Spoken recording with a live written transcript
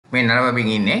මේ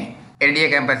නරඹමින් ඉන්නේ LDA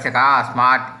campus එක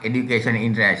ස්මාර්ට් এডুকেෂන්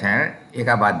ඉන්ටර්නැෂනල් එක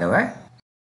බද්ධව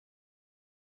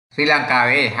ශ්‍රී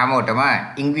ලංකාවේ හැමෝටම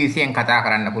ඉංග්‍රීසියෙන් කතා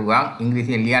කරන්න පුළුවන්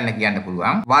ඉංග්‍රීසියෙන් ලියන්න කියන්න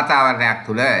පුළුවන් වාතාවරණයක්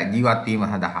තුල ජීවත් වීම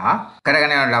සඳහා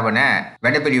කරගෙන යන ලබන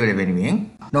වැඩපිළිවෙල වෙනුවෙන්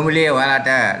නොමිලේ ඔයාලට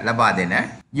ලබා දෙන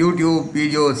YouTube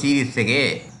video series එකේ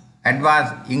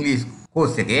Advanced English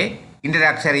course එකේ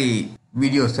introductory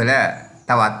videos වල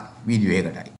තවත් වීඩියෝ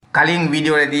එකටයි. කලින්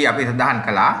වීඩියෝ වලදී අපි සඳහන්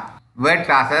කළා word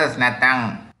classes නැත්නම්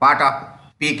part of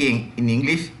speaking in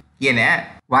English කියන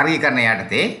වර්ගීකරණය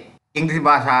යටතේ ඉංග්‍රීසි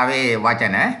භාෂාවේ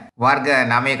වචන වර්ග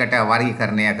 9කට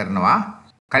වර්ගීකරණය කරනවා.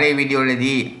 කලින් වීඩියෝ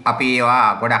වලදී අපි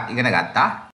ඒවා ගොඩක් ඉගෙන ගත්තා.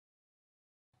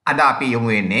 අද අපි යමු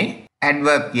වෙන්නේ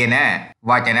adverb කියන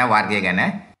වචන වර්ගය ගැන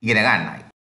ඉගෙන ගන්නයි.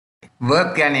 verb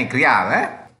කියන්නේ ක්‍රියාව.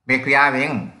 මේ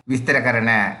ක්‍රියාවෙන් විස්තර කරන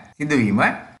සිදුවීම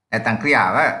නැත්නම්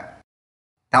ක්‍රියාව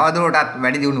තවදුරටත්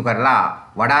වැඩි දියුණු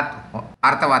කරලා වඩාත්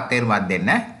අර්ථවත් තේරුමක්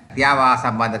දෙන්න ක්‍රියාව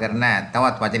සම්බන්ධ කරන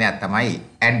තවත් වචනයක් තමයි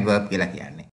adverb කියලා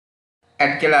කියන්නේ.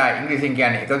 add කියලා ඉංග්‍රීසියෙන්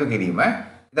කියන්නේ එකතු කිරීම.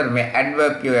 ඒතර මේ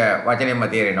adverb කිය වචනයෙන්ම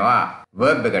තේරෙනවා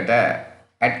verb එකට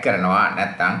add කරනවා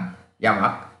නැත්නම් යමක්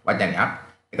වචනයක්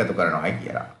එකතු කරනවායි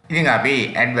කියලා. ඉතින් අපි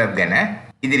adverb ගැන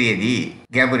ඉදිරියේදී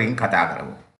ගැඹුරින් කතා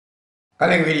කරමු.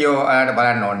 කලින් වීඩියෝ ඔයාලට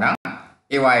බලන්න ඕන නම්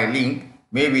ඒවායේ link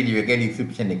මේ වීඩියෝ එකේ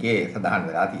description එකේ සඳහන්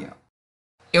වෙලා තියෙනවා.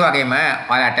 ඒ වගේම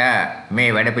ඔයාලට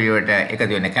මේ වැඩපිළිවෙලට එකතු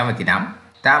වෙන්න කැමති නම්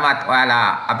තාමත් ඔයාලා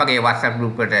අපගේ WhatsApp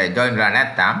group එකට join වෙලා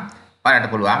නැත්නම් ඔයාලට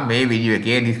පුළුවන් මේ වීඩියෝ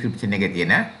එකේ description එකේ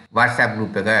තියෙන WhatsApp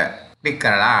group එක click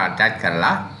කරලා touch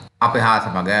කරලා අපි හා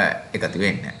සමග එකතු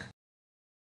වෙන්න.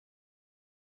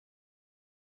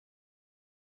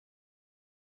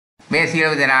 මේ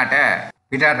සියලු දෙනාට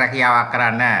පිටරට රැකියාවක්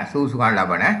කරන්න සුසුකම්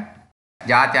ලබන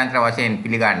ජාත්‍යන්තර වශයෙන්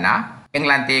පිළිගන්නා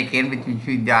එංගලන්තයේ කේම්බ්‍රිජ්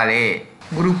විශ්වවිද්‍යාලයේ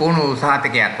ගුරු පුහුණු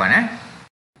සහතිකයක් වන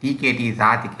TKT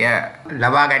සහතිකය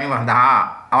ලබා ගැනීම සඳහා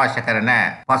අවශ්‍ය කරන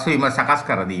පසුබිම සකස්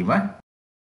කර දීම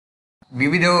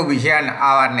විවිධ විෂයන්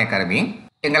ආවරණය කරමින්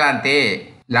එංගලන්තයේ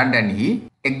ලන්ඩන්හි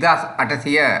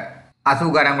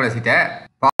 1880 ගණන් වල සිට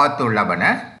පවත්වනු ලබන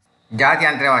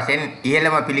ජාත්‍යන්තර වශයෙන්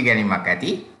ඉහළම පිළිගැනීමක්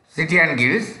ඇති සිටියන්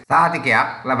ගිල්ස්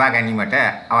සහතිකයක් ලබා ගැනීමට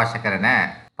අවශ්‍ය කරන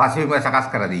පසුබිම සකස්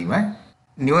කර දීම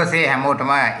නිවසේ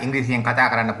හැමෝටම ඉංග්‍රීසියෙන් කතා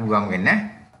කරන්න පුළුවන් වෙන්න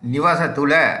නිවස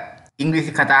තුල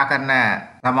ඉංග්‍රීසි කතා කරන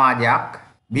සමාජයක්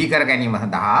බිහි කර ගැනීම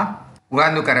සඳහා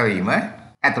උනන්දු කරවීම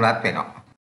ඇතුළත් වෙනවා.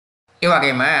 ඒ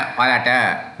වගේම ඔයාලට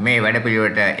මේ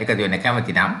වැඩපිළිවෙලට එකතු වෙන්න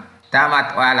කැමති නම්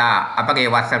තාමත් ඔයාලා අපගේ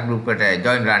WhatsApp group එකට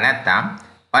join වෙලා නැත්නම්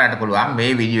ඔයාලට පුළුවන්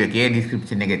මේ වීඩියෝ එකේ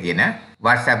description එකේ තියෙන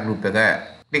WhatsApp group එක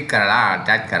click කරලා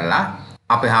touch කරලා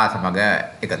අපි හා සමග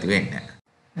එකතු වෙන්න.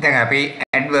 දැන් අපි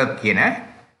adverb කියන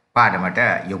පාඩමට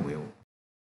යමු.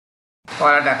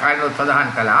 ඔයාලට කලින් සඳහන්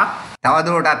කළා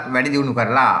තවදුරටත් වැඩි දියුණු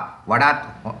කරලා වඩාත්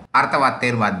අර්ථවත්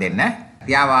තේරුමක් දෙන්න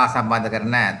ක්‍රියාව සම්බන්ධ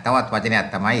කරන තවත් වචනයක්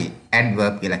තමයි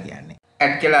adverb කියලා කියන්නේ.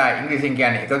 add කියලා ඉංග්‍රීසියෙන්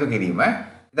කියන්නේ එකතු කිරීම.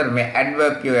 ඒතර මේ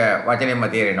adverb කිය වචනයෙන්ම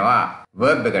තේරෙනවා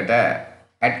verb එකට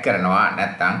add කරනවා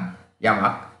නැත්නම් යමක්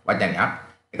වචනයක්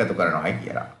එකතු කරනවායි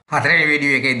කියලා. හතරවෙනි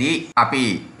වීඩියෝ එකේදී අපි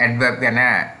adverb ගැන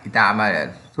ඉතාම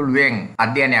සුළුවෙන්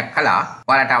අධ්‍යයනයක් කළා.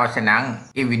 ඔයාලට අවශ්‍ය නම්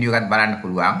මේ වීඩියෝ එකත් බලන්න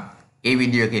පුළුවන්. ඒ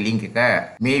වීඩියෝ එකේ link එක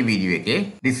මේ වීඩියෝ එකේ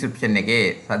description එකේ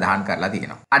සඳහන් කරලා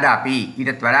තියෙනවා. අද අපි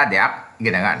ඊටත් වඩා දෙයක්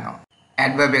ඉගෙන ගන්නවා.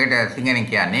 adverb එකට සිංහලෙන්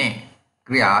කියන්නේ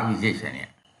ක්‍රියා විශේෂණය.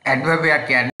 adverb එක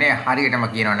කියන්නේ හරියටම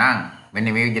කියනවා නම්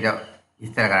මෙන්න මේ විදිහට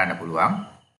විස්තර කරන්න පුළුවන්.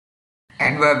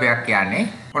 adverb එක කියන්නේ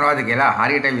මොනවද කියලා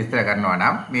හරියට විස්තර කරනවා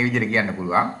නම් මේ විදිහට කියන්න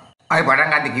පුළුවන්. අපි පටන්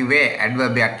ගන්න කිව්වේ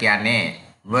adverb එක කියන්නේ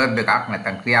verb එකක්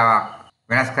නැත්නම් ක්‍රියාවක්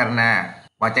වෙනස් කරන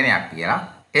වචනයක් කියලා.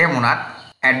 එහෙම වුණත්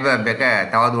adverb එක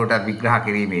තවදුරටත් විග්‍රහ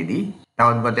කිරීමේදී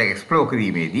තවදුරටත් එක්ස්ප්ලෝර්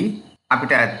කිරීමේදී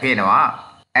අපිට පේනවා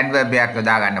adverb එකක්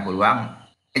යොදා ගන්න පුළුවන්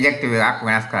adjective එකක්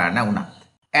වෙනස් කරන්න උනත්.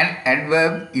 An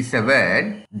adverb is a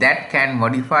word that can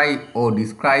modify or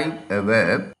describe a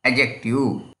verb,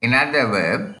 adjective, another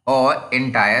verb or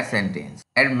entire sentence.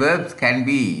 Adverbs can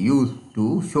be used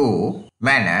to show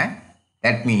manner,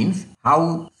 that means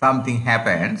how something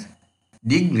happens,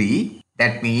 degree,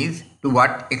 that means to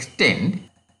what extent,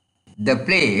 the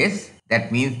place,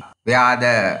 that means where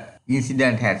the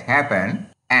incident has happened,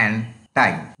 and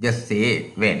time, just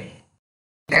say when.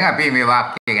 දැන් අපි මේ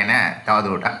වාක්‍යය ගැන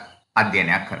තවදුරටත්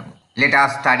අධ්‍යයනයක් කරමු. Let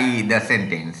us study the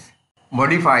sentence.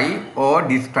 Modify or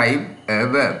describe a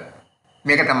verb.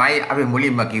 මේක තමයි අපි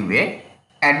මුලින්ම කිව්වේ.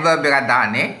 adverb එකක්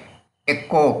දාන්නේ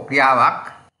එක්කෝ ක්‍රියාවක්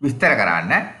විස්තර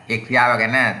කරන්න, ඒ ක්‍රියාව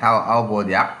ගැන තව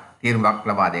අවබෝධයක්, තීරණයක්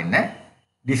ලබා දෙන්න,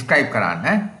 describe කරන්න.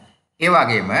 ඒ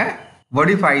වගේම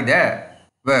modify the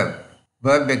verb.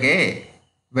 verb එකේ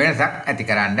වෙනසක් ඇති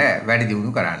කරන්න, වැඩි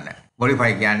දියුණු කරන්න.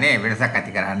 modify කියන්නේ වෙනසක්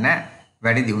ඇති කරන්න,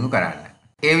 වැඩි දියුණු කරන්න.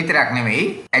 ඒ විතරක් නෙමෙයි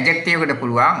adjective එකට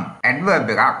පුළුවන් adverb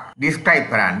එකක් describe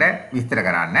කරන්න විස්තර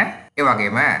කරන්න. ඒ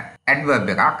වගේම adverb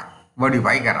එකක්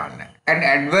modify කරන්න. An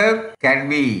adverb can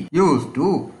be used to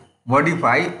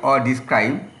modify or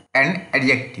describe an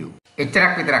adjective.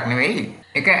 එච්චරක් විතරක් නෙවෙයි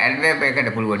එක adverb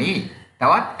එකකට පුළුවනි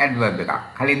තවත් adverb එකක්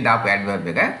කලින් දාපු adverb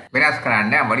එක වෙනස්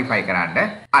කරන්න modify කරන්න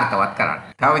අර්ථවත් කරන්න.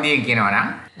 තව විදිහෙන් කියනවා නම්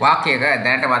වාක්‍යයක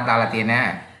දැනටවත් දාලා තියෙන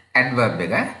adverb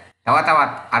එක තව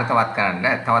තවත් අර්ථවත් කරන්න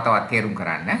තව තවත් තේරුම්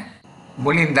කරන්න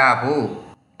මුලින් දාපු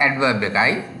adverb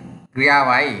එකයි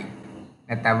ක්‍රියාවයි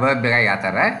නැත්නම් verb එකයි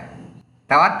අතර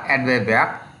තවත් adverb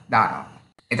එකක් දානවා.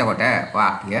 එතකොට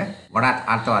වාක්‍ය වඩාත්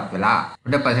අර්ථවත් වෙලා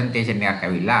හොඳ ප්‍රසන්ටේෂන් එකක්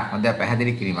ඇවිල්ලා හොඳ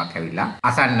පැහැදිලි කිරීමක් ඇවිල්ලා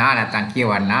අසන්නා නැත්නම්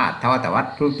කියවන්නා තව තවත්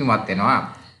තෘප්තිමත් වෙනවා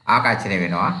ආකර්ෂණය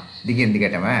වෙනවා දිගින්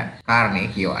දිගටම කාරණේ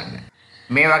කියවන්න.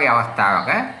 මේ වගේ අවස්ථාවක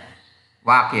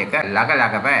වාක්‍යයක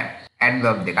ළඟ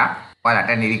adverb දෙකක්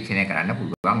ඔයාලට නිරීක්ෂණය කරන්න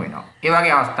පුළුවන් වෙනවා. ඒ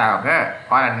වගේ අවස්ථාවක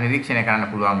ඔයාලට නිරීක්ෂණය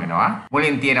කරන්න පුළුවන් වෙනවා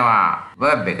මුලින් තියෙනවා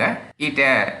verb එක ඊට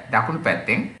දකුණු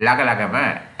පැත්තෙන් ළඟම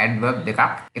adverb දෙකක්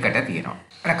එකට තියෙනවා.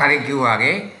 අර කලින් කිව්වා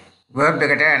වගේ verb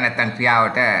එකට නැත්නම්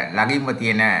ක්‍රියාවට ළඟින්ම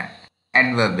තියෙන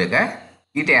adverb එක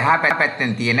ඊට එහා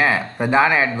පැත්තෙන් තියෙන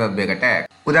ප්‍රධාන adverb එකට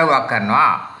උදව්වක්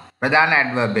කරනවා ප්‍රධාන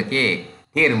adverb එකේ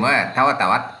තේරුම තව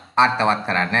තවත් අර්ථවත්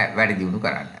කරන්න වැඩි දියුණු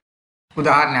කරන්න.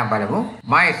 උදාහරණයක් බලමු.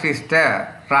 My sister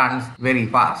runs very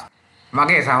fast.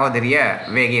 මගේ සහෝදරිය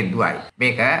වේගයෙන් දුවයි.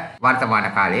 මේක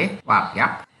වර්තමාන කාලයේ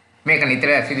වාක්‍යයක්. මේක නිතර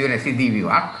සිදුවෙන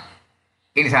සිදුවීමක්.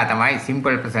 ඒ නිසා තමයි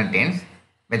simple present tense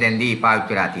මෙතෙන්දී පාවිච්චි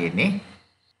කරලා තියෙන්නේ.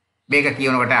 මේක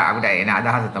කියනකොට අපිට එන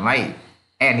අදහස තමයි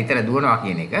ඇය නිතර දුවනවා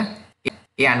කියන එක.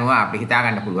 ඒ අනුව අපිට හිතා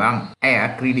ගන්න පුළුවන් ඇය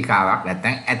ක්‍රීඩිකාවක්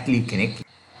නැත්නම් ඇත්ලීට් කෙනෙක්.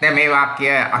 දැන් මේ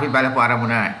වාක්‍ය අපි බලපු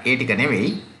අරමුණ ඒ ටික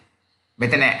නෙවෙයි.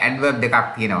 මෙතන adverb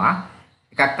දෙකක් තියෙනවා.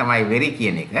 එකක් තමයි very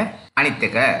කියන එක අනිත්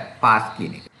එක fast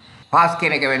කියන එක. fast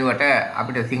කියන එක වෙනුවට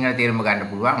අපිට සිංහල තේරුම ගන්න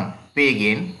පුළුවන්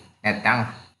වේගයෙන් නැත්නම්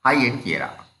හයියෙන්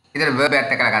කියලා. ඉතින් verb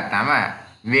එකත් එක්කලා ගත්තාම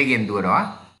වේගෙන් දුවනවා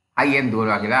හයියෙන්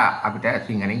දුවනවා කියලා අපිට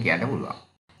සිංහලෙන් කියන්න පුළුවන්.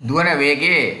 දුවන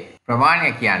වේගයේ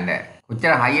ප්‍රමාණය කියන්න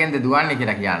කොච්චර හයියෙන්ද දුවන්නේ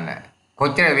කියලා කියන්න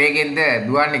කොච්චර වේගෙන්ද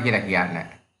දුවන්නේ කියලා කියන්න.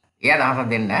 ඒ අදහස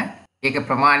දෙන්න ඒක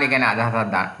ප්‍රමාණය ගැන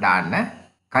අදහසක් දාන්න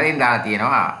කලින් දාලා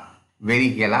තියෙනවා very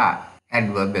කියලා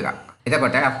adverb එකක්.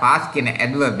 එතකොට fast කියන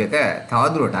adverb එක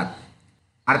තවදුරටත්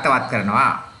අර්ථවත්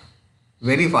කරනවා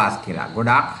very fast කියලා.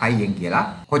 ගොඩාක් හයියෙන් කියලා.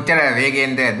 කොච්චර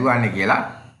වේගයෙන්ද දුවන්නේ කියලා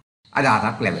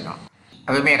අදහසක් ලැබෙනවා.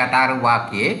 අපි මේ කතා කරපු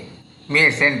වාක්‍යයේ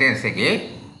මේ sentence එකේ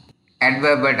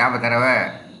adverb වලට අමතරව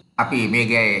අපි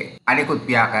මේකේ අනිකුත්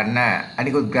ව්‍යාකරණ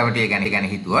අනිකුත් grammatic ගැන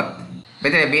හිතුවොත්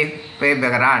මෙතන මේ verb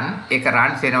එක run ඒක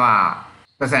runs වෙනවා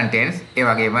present tense. ඒ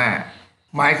වගේම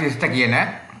my sister කියන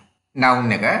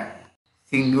noun එක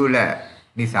singular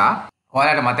නිසා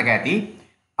ඔයාලට මතක ඇති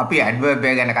අපි adverb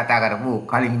එක ගැන කතා කරපු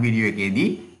කලින් වීඩියෝ එකේදී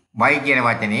my කියන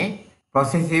වචනේ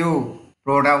possessive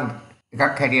pronoun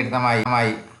එකක් හැටියට තමයි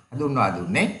හඳුන්වා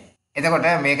දුන්නේ. එතකොට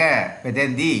මේක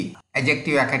මෙතෙන්දී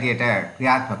adjective එකක් හැටියට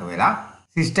ක්‍රියාත්මක වෙලා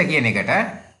sister කියන එකට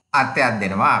අර්ථයක්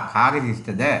දෙනවා කාගේ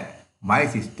sisterද my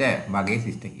sister මගේ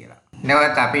sister කියලා.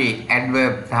 නැවත අපි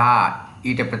adverb සහ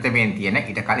ඊට ප්‍රථමයෙන් තියෙන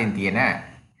ඊට කලින් තියෙන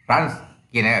runs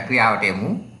කියන ක්‍රියාවට යමු.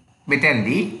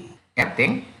 මෙතෙන්දී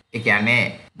පැත්තෙන් ඒ කියන්නේ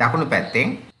දකුණු පැත්තෙන්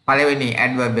පළවෙනි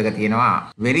adverb එක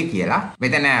තියෙනවා very කියලා.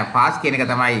 මෙතන fast කියන එක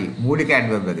තමයි මූලික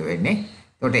adverb එක වෙන්නේ.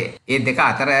 එතකොට මේ දෙක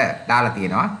අතර දාලා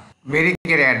තියෙනවා very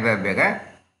කියන adverb එක.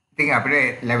 ඉතින්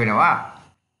අපිට ලැබෙනවා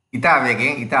ඉතා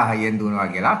වේගෙන් ඉතා හයියෙන් දුවනවා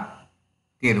කියලා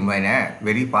තේරුම වෙන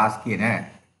very fast කියන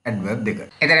adverb දෙක.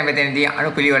 එතන මෙතනදී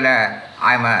අනුපිළිවෙල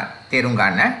ආයම තේරුම්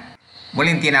ගන්න.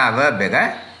 මුලින් තියෙන verb එක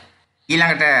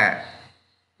ඊළඟට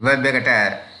verb එකට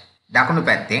දකුණු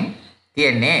පැත්තෙන්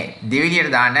තියෙන්නේ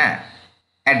දෙවිලියට දාන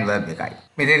adverb එකයි.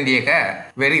 මෙතෙන්දී එක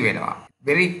very වෙනවා.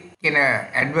 very කියන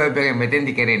adverb එක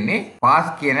මෙතෙන්දී කරන්නේ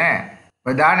fast කියන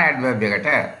ප්‍රධාන adverb එකට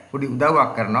පොඩි උදව්වක්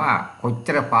කරනවා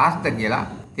කොච්චර fastද කියලා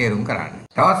තේරුම් කරන්න.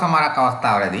 තවත් සමහරක්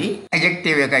අවස්ථාවලදී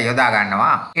adjective එක යොදා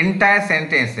ගන්නවා entire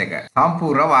sentence එක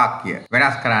සම්පූර්ණ වාක්‍ය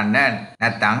වෙනස් කරන්න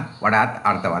නැත්නම් වඩාත්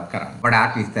අර්ථවත් කරන්න.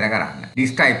 වඩාත් විස්තර කරන්න.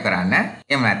 describe කරන්න.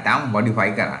 එහෙම නැත්නම් modify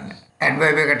කරන්න.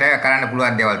 adverb එකට කරන්න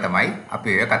පුළුවන් දේවල් තමයි අපි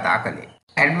ඔය කතා කළේ.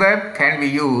 adverb can be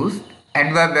used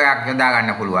adverb එකක් යොදා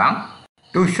ගන්න පුළුවන්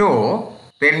to show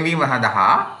පෙන්වීම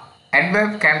සඳහා.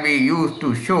 adverb can be used to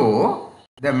show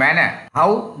the manner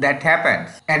how that happens.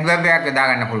 adverb එකක් යොදා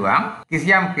ගන්න පුළුවන්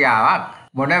කිසියම් ක්‍රියාවක්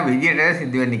මොන විදිහටද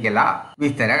සිදු වෙන්නේ කියලා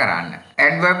විස්තර කරන්න.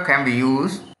 adverb can be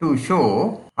used to show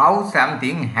how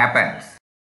something happens.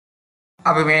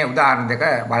 අපි මේ උදාහරණ දෙක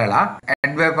බලලා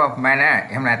adverb of manner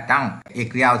එහෙම නැත්නම් ඒ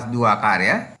ක්‍රියාව සිදු ආකාරය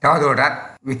තවදුරටත්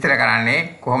විස්තර කරන්නේ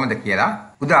කොහොමද කියලා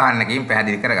උදාහරණකින්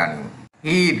පැහැදිලි කරගන්නවා.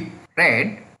 He read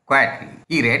quietly.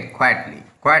 He read quietly.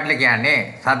 quietly කියන්නේ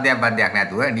සද්දයක් බද්දයක්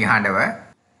නැතුව නිහඬව.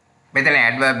 මෙතන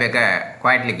adverb එක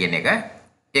quietly කියන එක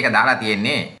ඒක දාලා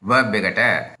තියෙන්නේ verb එකට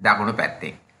දකුණු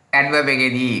පැත්තේ. adverb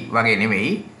එකේදී වගේ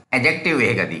නෙමෙයි adjective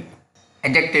එකකදී.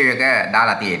 adjective එක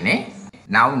දාලා තියෙන්නේ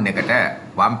noun එකට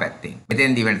වම් පැත්තේ.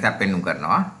 මෙතෙන්දී වෙනසක් පෙන්වුම්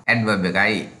කරනවා. adverb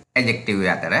එකයි adjective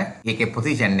අතර ඒකේ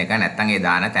position එක නැත්නම් ඒ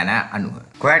දාන තැන අනුව.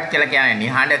 quiet කියලා කියන්නේ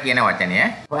නිහඬ කියන වචනය.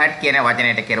 quiet කියන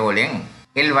වචනයට කෙරෝලෙන්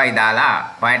ly දාලා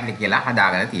quietly කියලා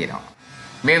හදාගෙන තියෙනවා.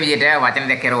 මේ විදිහට වචන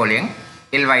දෙක කෙරෝලෙන්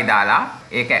ly දාලා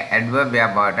ඒක adverb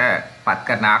එකක් බවට පත්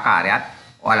කරන ආකාරයත්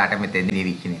ඔයාලට මෙතෙන්දී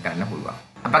නිරීක්ෂණය කරන්න පුළුවන්.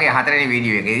 අපගේ හතරවෙනි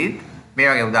වීඩියෝ එකේදීත් මේ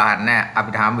වගේ උදාහරණ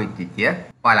අපිට හම්බ වෙච්ච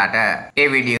ඔයාලට ඒ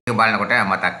වීඩියෝ එක බලනකොට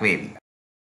මතක් වේවි.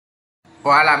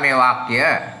 ඔයාලා මේ වාක්‍ය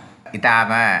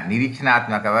ඊටාම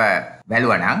නිරීක්ෂණාත්මකව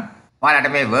බැලුවා නම්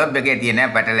ඔයාලට මේ verb එකේ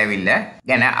තියෙන පැටලෙවිල්ල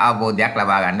ගැන අවබෝධයක්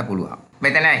ලබා ගන්න පුළුවන්.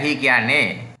 මෙතන he කියන්නේ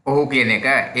ඔහු කියන එක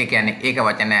ඒ කියන්නේ ඒක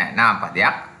වචන නාම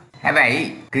පදයක්. හැබැයි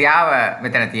ක්‍රියාව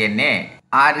මෙතන තියෙන්නේ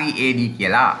read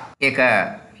කියලා. ඒක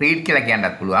read කියලා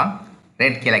කියන්නත් පුළුවන්,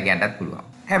 read කියලා කියන්නත් පුළුවන්.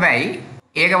 හැබැයි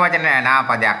ඒක වචන නාම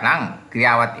පදයක් නම්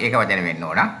ක්‍රියාවත් ඒක වචන වෙන්න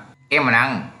ඕන.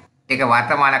 එහෙමනම් ඒක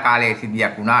වර්තමාන කාලයේ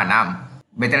සිද්ධියක් වුණා නම්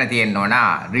මෙතන තියෙන්න ඕන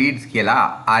reads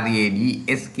කියලා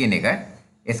READS කියන එක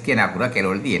S කියන අකුර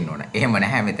කෙරවල තියෙන්න ඕන. එහෙම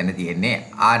නැහැ මෙතන තියෙන්නේ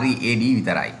READ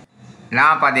විතරයි.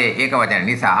 නාම පදේ ඒක වචන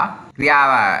නිසා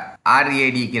ක්‍රියාව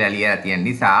READ කියලා ලියලා තියෙන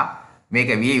නිසා මේක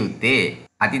විය යුත්තේ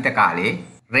අතීත කාලේ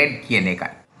read කියන එකයි.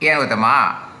 ඒ අනුව තමයි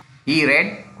he read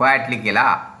quietly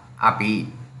කියලා අපි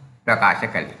ප්‍රකාශ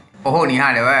කළේ. ඔහු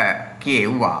නිහඬව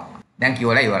කියෙව්වා. දැන්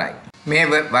කියවලා ඉවරයි. මේ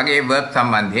වගේ verb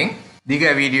සම්බන්ධයෙන් දිග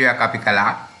වීඩියෝ එකක් අපි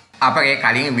කළා. අපගේ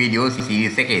කලින් වීඩියෝ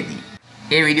සීරීස් එකේදී.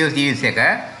 ඒ වීඩියෝ සීරීස් එක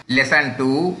lesson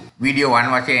 2 වීඩියෝ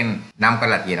 1 වශයෙන් නම්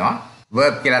කරලා තියෙනවා.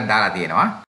 verb කියලා දාලා තියෙනවා.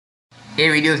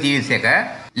 ඒ වීඩියෝ සීරීස් එක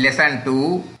lesson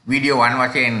 2 වීඩියෝ 1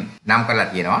 වශයෙන් නම්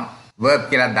කරලා තියෙනවා. verb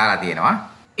කියලා දාලා තියෙනවා.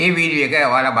 ඒ වීඩියෝ එක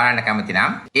ඔයාලා බලන්න කැමති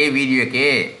නම් ඒ වීඩියෝ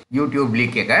එකේ YouTube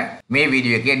link එක මේ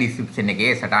වීඩියෝ එකේ description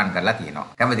එකේ සටහන් කරලා තියෙනවා.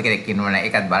 කැමති කෙනෙක් ඉන්නවනම්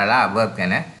ඒකත් බලලා verb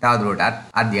ගැන තවදුරටත්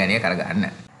අධ්‍යයනය කරගන්න.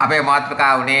 අපේ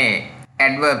මාතෘකාව උනේ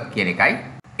adverb කියන එකයි.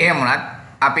 එහෙම වුණත්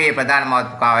අපේ ප්‍රධාන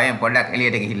මාතෘකාවෙන් පොඩ්ඩක්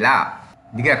එළියට ගිහිල්ලා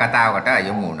දිග කතාවකට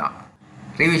යමු වුණා.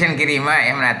 රිවිෂන් කිරීම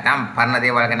එහෙම නැත්නම් පරණ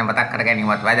දේවල් ගැන මතක් කර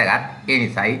ගැනීමත් වැදගත්. ඒ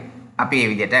නිසායි අපි මේ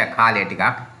විදිහට කාලය ටිකක්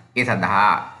ඒ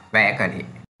සඳහා වැය කළේ.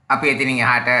 අපි එතනින්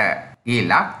එහාට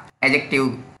ගිහිල්ලා adjective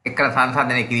එක්කලා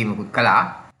සංසන්දනය කිරීමකුත් කළා.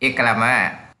 ඒකලම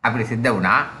අපිට සිද්ධ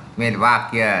වුණා මේ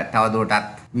වාක්‍ය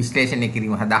තවදුරටත් විශ්ලේෂණය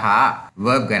කිරීම සඳහා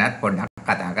verb ගැනත් පොඩ්ඩක්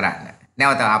කතා කරන්න.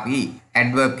 නැවත අපි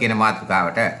adverb කියන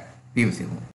මාතෘකාවට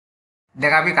පිවිසෙමු.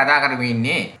 දැන් අපි කතා කරමින්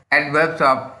ඉන්නේ adverbs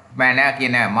of manner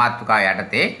කියන මාතෘකාව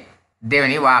යටතේ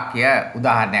දෙවෙනි වාක්‍ය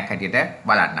උදාහරණයක් හැටියට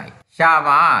බලන්නයි.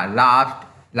 Shama laughed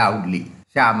loudly.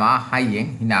 Shama හයියෙන්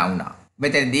hina වුණා.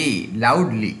 මෙතනදී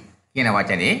loudly කියන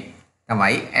වචනේ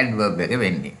තමයි adverb එක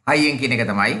වෙන්නේ. හයියෙන් කියන එක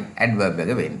තමයි adverb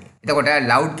එක වෙන්නේ. එතකොට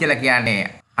loud කියලා කියන්නේ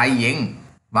හයියෙන්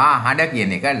මහා හඬ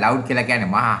කියන එක. loud කියලා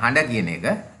කියන්නේ මහා හඬ කියන එක.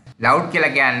 loud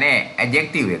කියලා කියන්නේ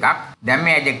adjective එකක්. දැන්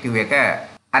මේ adjective එක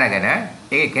අරගෙන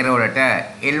ඒකේ කෙරවලට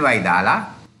ly දාලා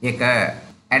ඒක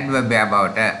adverb එක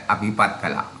බවට අපි පත්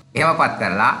කළා. එහෙම පත්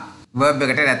කරලා verb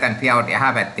එකට නැත්නම් ක්‍රියාවට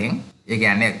එහා පැත්තෙන් ඒ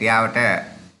කියන්නේ ක්‍රියාවට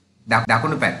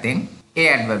දකුණු පැත්තෙන් ඒ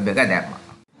adverb එක දැම්මා.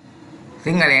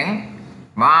 සිංහලෙන්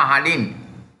මා හඬින්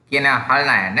කියන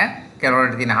හල්නයන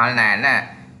කෙරවලට තියෙන හල්නයන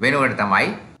වෙනුවට තමයි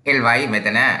ly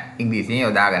මෙතන ඉංග්‍රීසියෙන්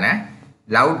යොදාගෙන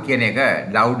loud කියන එක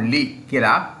loudly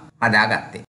කියලා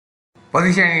හදාගත්තේ.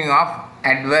 Positioning of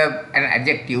adverb and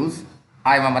adjectives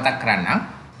ආයෙම මතක් කරන්න.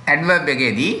 adverb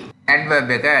එකේදී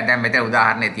adverb එක දැන් මෙතන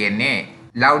උදාහරණේ තියෙන්නේ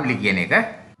loudly කියන එක.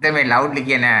 දැන් මේ loudly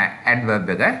කියන adverb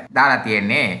එක දාලා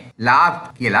තියෙන්නේ laughed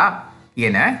කියලා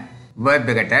කියන verb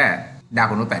එකට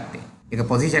දකුණු පැත්තේ. ඒක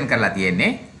position කරලා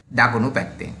තියෙන්නේ දකුණු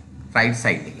පැත්තෙන් right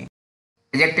side එකෙන්.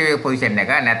 adjective position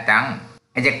එක නැත්තම්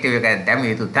adjective එක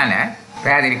දැමිය යුතු තැන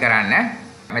පැහැදිලි කරන්න.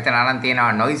 මෙතන අරන්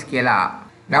තියෙනවා noise කියලා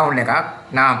noun එකක්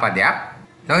නාම පදයක්.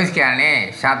 noise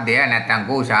කියන්නේ ශබ්දය නැත්නම්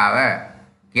ഘോഷාව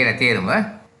කියන තේරුම.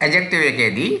 adjective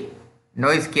එකේදී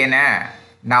noise කියන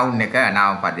noun එක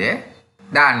නාම පදය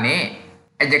දාන්නේ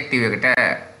adjective එකට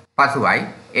පසුවයි.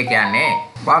 ඒ කියන්නේ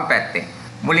වම් පැත්තෙන්.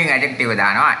 මුලින් adjective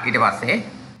දානවා ඊට පස්සේ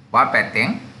වම් පැත්තෙන්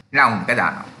noun එක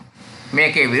දානවා.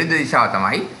 මේකේ විරුද්ධ දිශාව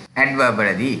තමයි adverb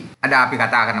වලදී අද අපි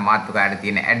කතා කරන මාතෘකාවට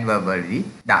තියෙන adverb වලදී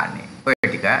දාන්නේ. ඔය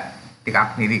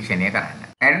ටිකක් නිරීක්ෂණය කරන්න.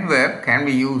 Adverb can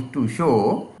be used to show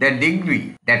the degree.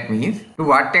 That means to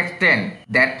what extent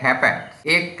that happens.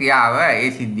 ඒ ක්‍රියාව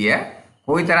ඒ සිද්ධිය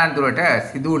කොයිතරම් දුරට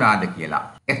සිදු වුණාද කියලා.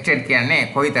 extent කියන්නේ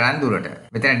කොයිතරම් දුරට.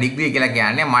 මෙතන degree කියලා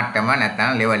කියන්නේ මට්ටම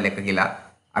නැත්නම් level එක කියලා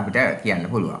අපිට කියන්න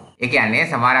පුළුවන්. ඒ කියන්නේ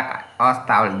සමහර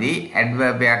අවස්ථාවලදී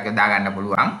adverb එකක් යොදා ගන්න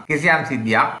පුළුවන්. කිසියම්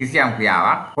සිද්ධියක්, කිසියම්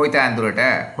ක්‍රියාවක් කොයිතරම් දුරට,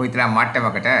 කොයිතරම්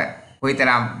මට්ටමකට,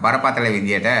 කොයිතරම් බරපතල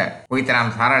විදියට, කොයිතරම්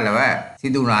සරලව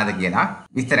සිදු වුණාද කියලා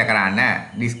විස්තර කරන්න,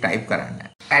 describe කරන්න.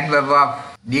 Adverb of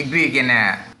degree කියන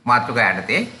මාතෘකාව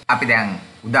යටතේ අපි දැන්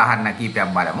උදාහරණ කීපයක්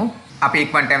බලමු. අපි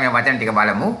ඉක්මනට මේ වචන ටික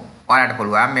බලමු. ඔයාලට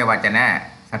පුළුවන් මේ වචන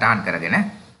සටහන් කරගෙන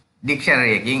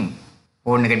dictionary එකකින්,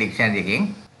 phone එක dictionary එකකින්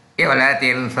ඒවල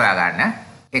තේරුම් සොයා ගන්න.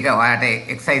 ඒක ඔයාලට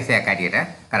exercise එකක් හැටියට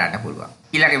කරන්න පුළුවන්.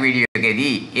 ඊළඟ වීඩියෝ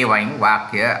එකේදී ඒ වයින්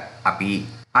වාක්‍ය අපි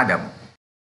හදමු.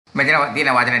 මෙතන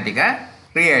තියෙන වචන ටික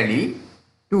really,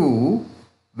 to,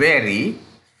 very,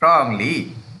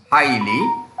 strongly, highly,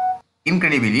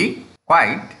 incredibly,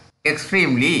 quite,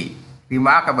 extremely,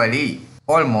 remarkably,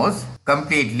 almost,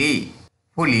 completely,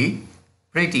 fully,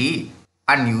 pretty,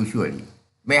 unusually.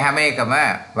 මේ හැම එකම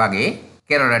වගේ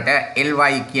කෙරවලට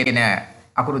ly කියන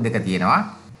අකුරු දෙක තියෙනවා.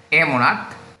 එහෙම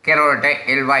වුණත් කෙරවලට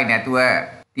ly නැතුව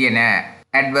තියෙන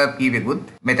adverb කීපෙකුත්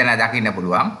මෙතන දකින්න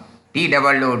පුළුවන්.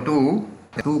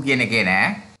 to කියන එකේ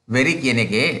නෑ, very කියන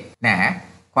එකේ නෑ,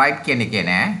 quite කියන එකේ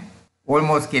නෑ,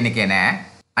 almost කියන එකේ නෑ.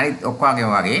 අනිත්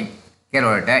ඔක්කොගේම වගේ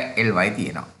කෙරවලට ly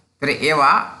තියෙනවා. ඒතර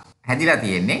ඒවා හැදිලා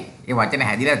තියෙන්නේ, ඒ වචන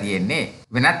හැදිලා තියෙන්නේ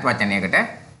වෙනත් වචනයකට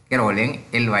කෙරවලෙන්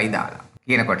ly දාලා.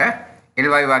 කියනකොට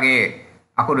ly වගේ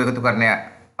අකුරු එකතු කරන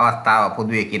අවස්ථාව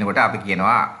පොදුවේ කියනකොට අපි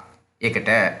කියනවා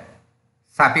ඒකට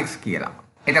suffix කියලා.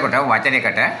 එතකොට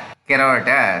වචනයකට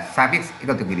කෙරවලට suffix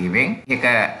එකතු කිරීමෙන් ඒක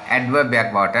adverb එකක්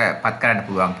බවට පත් කරන්න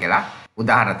පුළුවන් කියලා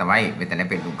උදාහරණ තමයි මෙතන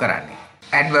පෙන්නු කරන්නේ.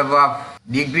 Adverb of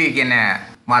degree කියන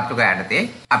මාතෘකාව යටතේ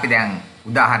අපි දැන්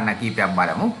උදාහරණ කීපයක්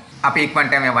බලමු. අපි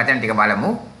ඉක්මනට මේ වචන ටික බලමු.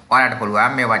 ඔයාලට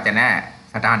පුළුවන් මේ වචන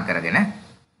සටහන් කරගෙන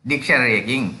dictionary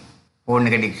එකකින්, phone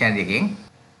එක dictionary එකකින්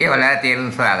ඒවල තේරුම්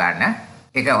සොයා ගන්න.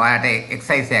 ඒක ඔයාලට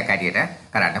exercise එකක් හැටියට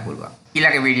කරන්න පුළුවන්.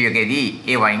 ඊළඟ වීඩියෝ එකේදී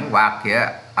ඒ වයින් වාක්‍ය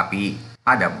අපි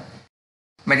හදමු.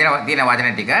 මෙතන තියෙන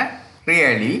වචන ටික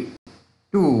really,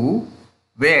 to,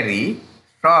 very,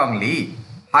 strongly,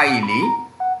 highly,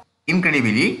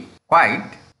 incredibly, quite,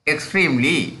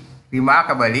 extremely,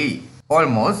 remarkably,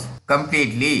 almost,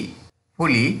 completely,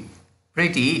 fully,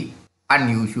 pretty,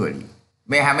 unusually.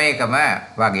 මේ හැම එකම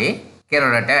වගේ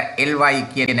කෙරවලට ly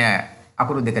කියන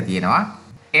අකුරු දෙක තියෙනවා.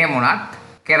 එහෙම වුණත්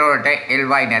කෙරවලට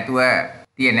ly නැතුව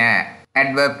තියෙන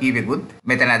adverb කීපෙකුත්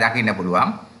මෙතන දකින්න පුළුවන්.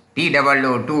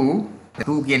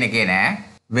 to කියන එකේ නෑ,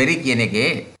 very කියන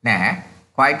එකේ නෑ,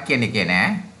 quite කියන එකේ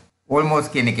නෑ,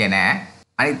 almost කියන එකේ නෑ.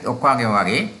 අනිත් ඔක්කොගේම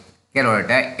වගේ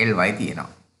කෙරවලට ly තියෙනවා.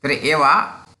 ඒතර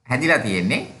ඒවා හැදිලා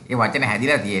තියෙන්නේ, ඒ වචන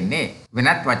හැදිලා තියෙන්නේ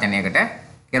වෙනත් වචනයකට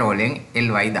කෙරවලෙන්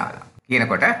ly දාලා.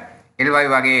 කියනකොට ly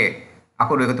වගේ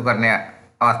අකුරු එකතු කරන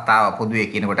අවස්ථාව පොදුවේ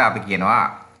කියනකොට අපි කියනවා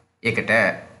ඒකට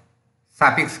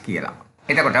suffix කියලා.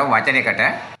 එතකොට වචනයකට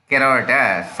කෙරවලට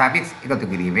suffix එකතු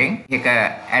කිරීමෙන් ඒක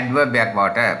adverb එකක්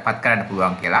බවට පත් කරන්න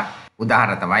පුළුවන් කියලා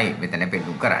උදාහරණ තමයි මෙතන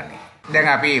පෙන්නු කරන්නේ. දැන්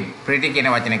අපි pretty කියන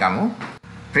වචනේ ගමු.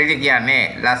 pretty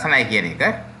කියන්නේ ලස්සනයි කියන එක.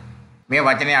 මේ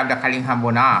වචනේ අපිට කලින්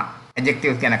හම්බුණා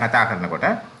adjectives ගැන කතා කරනකොට.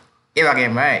 ඒ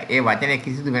වගේම ඒ වචනේ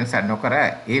කිසිදු වෙනසක් නොකර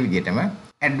ඒ විදිහටම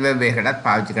adverb එකකටත්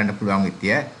පාවිච්චි කරන්න පුළුවන්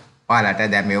විදිය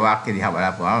ඔයාලට දැන් මේ වාක්‍ය දිහා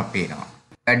බලපුවම පේනවා.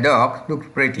 A dog looks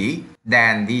pretty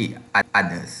than the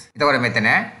others. එතකොට මෙතන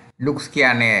looks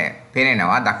කියන්නේ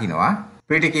පේනවා, දකින්නවා.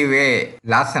 pretty කිව්වේ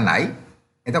ලස්සනයි.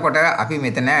 එතකොට අපි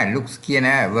මෙතන looks කියන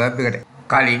verb එකට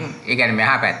කලින්, ඒ කියන්නේ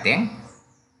මෙහා පැත්තෙන්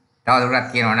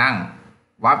තවදුරටත් කියනවා නම්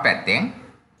වම් පැත්තෙන්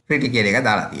pretty කියන එක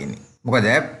දාලා තියෙන්නේ. මොකද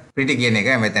pretty කියන එක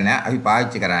මෙතන අපි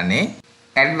පාවිච්චි කරන්නේ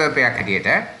adverb එකක් හැටියට.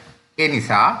 ඒ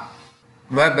නිසා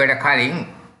verb එකට කලින්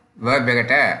verb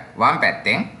එකට වම්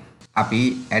පැත්තෙන් අපි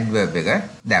adverb එක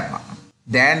දැම්මා.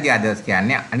 than the others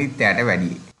කියන්නේ අනිත්‍යයට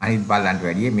වැඩිය. අනිත් බල්ලන්ට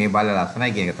වැඩිය මේ බල්ල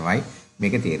ලස්සනයි කියන එක තමයි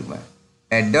මේකේ තේරුම.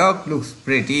 A dog looks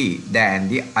pretty than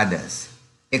the others.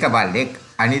 එක බල්ලෙක්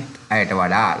අනිත් අයට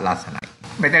වඩා ලස්සනයි.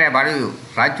 මෙතන බලු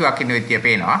රාජ්‍යයක් ඉන්න විදිය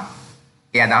පේනවා.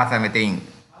 ඒ අදහස මෙතනින්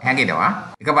හැඟෙනවා.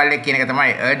 එක බල්ලෙක් කියන එක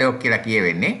තමයි a dog කියලා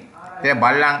කියවෙන්නේ. ඒ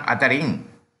බල්ලන් අතරින්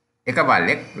එක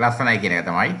බල්ලෙක් ලස්සනයි කියන එක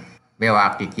තමයි මේ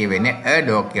වාක්‍යය කියවෙන්නේ. a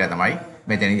dog කියලා තමයි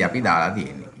මෙතනදී අපි දාලා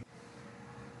තියෙන්නේ.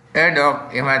 a dog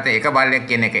එහෙම නැත්නම් එක බල්ලෙක්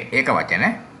කියන එක ඒක වචන.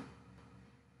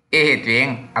 ඒ හේතුවෙන්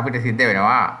අපිට සිද්ධ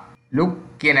වෙනවා look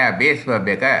කියන base verb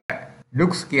එක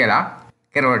looks කියලා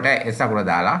කෙරවලට s අකුර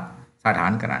දාලා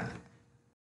සටහන් කරන්න.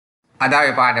 අද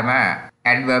අපි පාඩම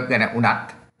adverb ගැන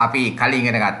උනත් අපි කලින්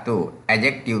ඉගෙන ගත්තු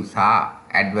adjective සහ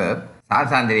adverb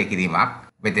සාසන්දරය කිරීමක්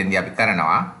මෙතෙන්දී අපි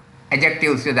කරනවා.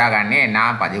 adjectives යොදාගන්නේ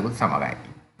නාම පදයකට සමගයි.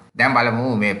 දැන්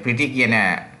බලමු මේ pretty කියන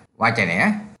වචනය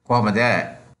කොහොමද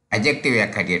adjective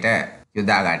එකක් හැටියට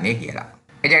යොදාගන්නේ කියලා.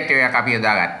 adjective එකක් අපි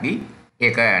යොදාගත්තී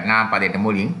ඒක නාම පදයට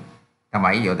මුලින්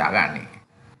තමයි යොදාගන්නේ.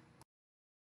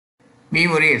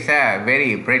 Memory is a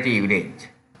very pretty village.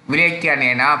 Village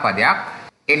කියන්නේ නාමපදයක්.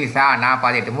 ඒ නිසා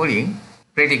නාමපදයට මුලින්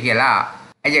pretty කියලා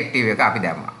adjective එක අපි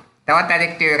දැම්මා. තවත්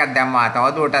adjective එකක් දැම්මා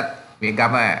තවදුරටත් මේ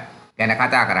ගම ගැන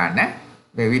කතා කරන්න.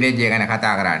 මේ village එක ගැන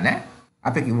කතා කරන්න.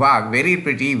 අපි කිව්වා very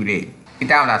pretty village.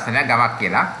 ඊටම ලස්සන ගමක්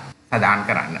කියලා සඳහන්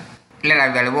කරන්න. ඊළඟ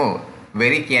අපි බලමු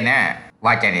very කියන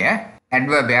වචනය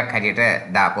adverb එකක් හැටියට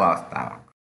දාපු අවස්ථාවක්.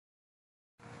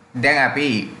 දැන් අපි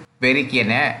very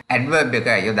කියන adverb එක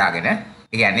යොදාගෙන ඒ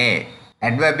කියන්නේ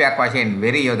adverb එකක් වශයෙන්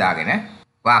very යොදාගෙන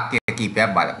වාක්‍ය කීපයක්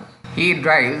බලමු. He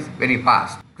drives very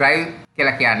fast. Drive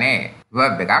කියලා කියන්නේ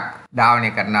verb එකක්.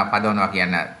 ධාවනය කරනවා පදවනවා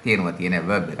කියන තේරුම තියෙන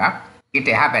verb එකක්. ඊට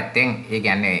එහා පැත්තෙන් ඒ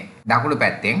කියන්නේ දකුණු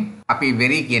පැත්තෙන් අපි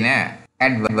very කියන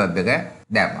adverb එක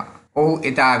දැම්මා. ඔහු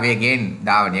ඉතා වේගයෙන්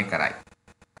ධාවනය කරයි.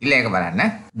 ඊළඟ බලන්න.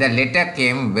 The letter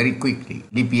came very quickly.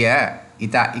 ලිපිය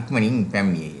ඉතා ඉක්මනින්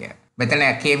පැමිණියේය. මෙතන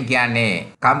came කියන්නේ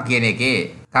come කියන එකේ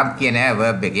come කියන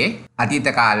verb එකේ අතීත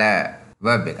කාල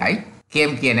verb එකයි.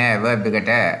 came කියන verb එකට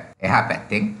එහා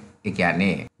පැත්තෙන් ඒ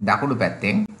කියන්නේ දකුණු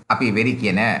පැත්තෙන් අපි very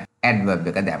කියන adverb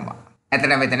එක දැම්මා.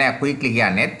 එතන මෙතන quickly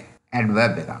කියන්නේත්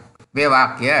adverb එකක්. මේ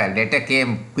වාක්‍ය letter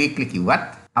came quickly කිව්වත්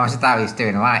අවශ්‍යතාවය ඉෂ්ට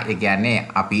වෙනවා. ඒ කියන්නේ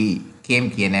අපි came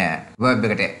කියන verb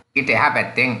එකට ඊට එහා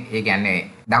පැත්තෙන් ඒ කියන්නේ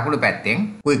දකුණු පැත්තෙන්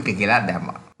quickly කියලා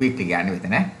දැම්මා. quickly කියන්නේ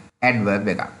මෙතන adverb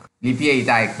එකක්. ලිපිය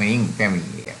ඉතා ඉක්මනින්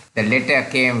පැමිණියේය. The letter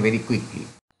came very quickly.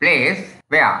 Place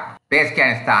where. Place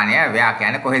කියන්නේ ස්ථානය, where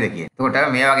කියන්නේ කොහෙද කියන.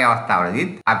 ඒකට මේ වගේ අවස්ථාවලදීත්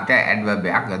අපිට adverb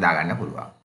එකක් යොදා ගන්න පුළුවන්.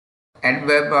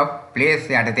 Adverb of place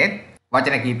යටතේ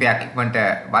වචන කීපයක් ඉක්මනට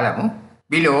බලමු.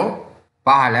 Below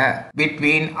පහළ,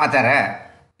 between අතර,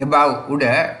 above උඩ,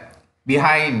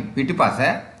 behind පිටුපස,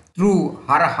 through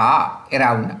හරහා,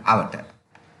 around අවට.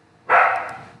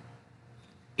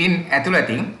 In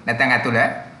ඇතුළතින් නැත්නම් ඇතුළ,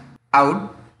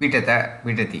 out පිටත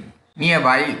පිටතින්.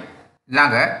 nearby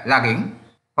ළඟ ළඟින්,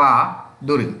 far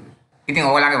දුරින්. ඉතින්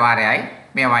ඕගොල්ලන්ගේ වාරයයි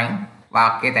මේ වයින්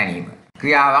වාක්‍ය තැනීම.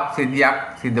 ක්‍රියාවක් සිද්ධියක්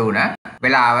සිදු වුණ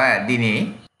වෙලාව දිනේ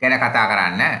ගැන කතා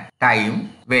කරන්න time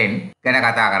when ගැන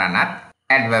කතා කරන්නත්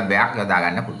adverb එකක් යොදා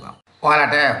ගන්න පුළුවන්.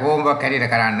 ඔයාලට homework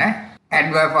හැටියට කරන්න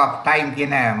adverb of time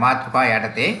කියන මාතෘකාව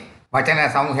යටතේ වචන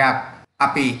සමූහයක්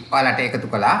අපි ඔයාලට එකතු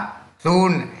කළා.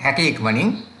 soon හැකි ඉක්මනින්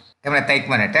එහෙම නැත්නම්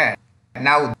ඉක්මනට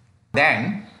now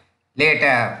then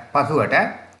later පසුවට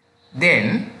then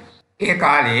ඒ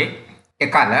කාලේ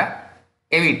එකල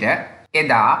එවිට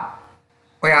එදා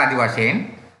ඔය ආදි වශයෙන්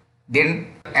then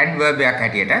adverb එකක්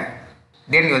හැටියට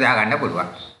then යොදා ගන්න පුළුවන්.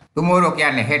 tomorrow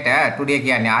කියන්නේ හෙට, today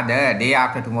කියන්නේ අද, day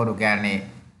after tomorrow කියන්නේ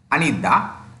අනිද්දා,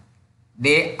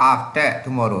 day after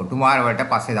tomorrow tomorrow වලට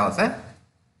පස්සේ දවස,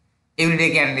 everyday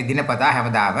කියන්නේ දිනපතා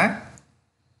හැමදාම,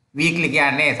 weekly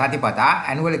කියන්නේ සතිපතා,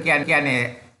 annual කියන්නේ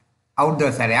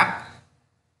අවුරුදු සැරයක්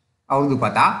අවුරුදු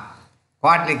පතා,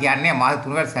 quarterly කියන්නේ මාස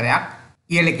 3කට සැරයක්,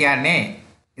 yearly කියන්නේ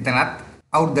එතනත්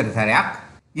අවුරුද්දට සැරයක්,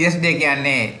 yesterday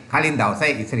කියන්නේ කලින්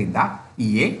දවසේ ඉස්සරින්දා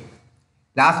ඊයේ,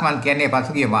 last month කියන්නේ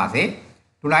පසුගිය මාසේ,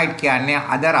 tonight කියන්නේ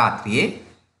අද රාත්‍රියේ,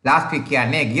 last week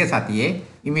කියන්නේ ගිය සතියේ,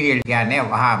 immediately කියන්නේ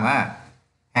වහාම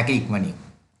හැකි ඉක්මනින්.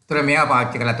 ඒතර මේවා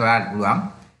පාවිච්චි කරලා ඔයාලට පුළුවන්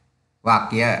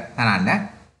වාක්‍ය තනන්න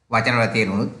වචන වල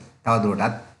තේරුණුත්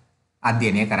තවදුරටත්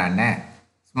අධ්‍යයනය කරන්න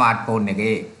ස්මාර්ට්ෆෝන්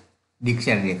එකේ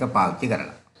ඩික්ෂනරි එක පාවිච්චි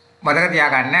කරලා. මතක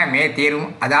තියාගන්න මේ තේරුම්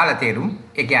අදාළ තේරුම්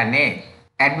ඒ කියන්නේ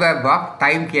adverb of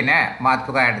time කියන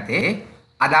මාතෘකාව යටතේ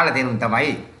අදාළ තේරුම්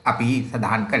තමයි අපි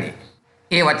සඳහන් කළේ.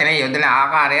 ඒ වචනේ යොදන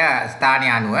ආකාරය ස්ථානය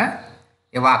අනුව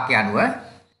ඒ වාක්‍ය අනුව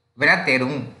වෙනත්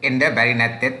තේරුම් එන්න බැරි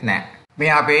නැත්තේත් නැහැ.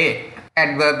 මේ අපේ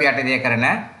adverb යටතේ කරන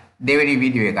දෙවෙනි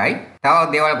වීඩියෝ එකයි. තව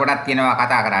දේවල් ගොඩක් තියෙනවා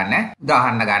කතා කරන්න,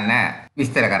 උදාහරණ ගන්න,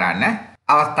 විස්තර කරන්න,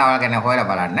 අවස්ථාවල් ගැන හොයලා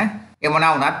බලන්න. ඒ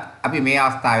මොනවා වුණත් අපි මේ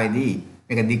අවස්ථාවේදී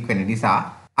මේක දික් වෙන නිසා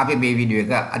අපි මේ වීඩියෝ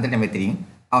එක අදට මෙතනින්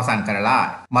අවසන් කරලා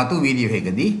මතු වීඩියෝ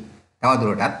එකකදී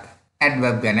තවදුරටත්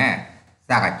adverb ගැන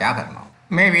සාකච්ඡා කරනවා.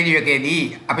 මේ වීඩියෝ එකේදී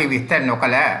අපි විස්තර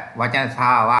නොකළ වචන සහ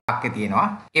වාක්‍ය තියෙනවා.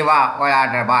 ඒවා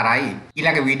ඔයාලට බාරයි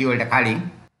ඊළඟ වීඩියෝ වලට කලින්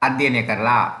අධ්‍යයනය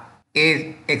කරලා ඒ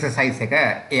එක්සර්සයිස් එක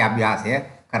ඒ අභ්‍යාසය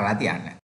කරලා තියන්න.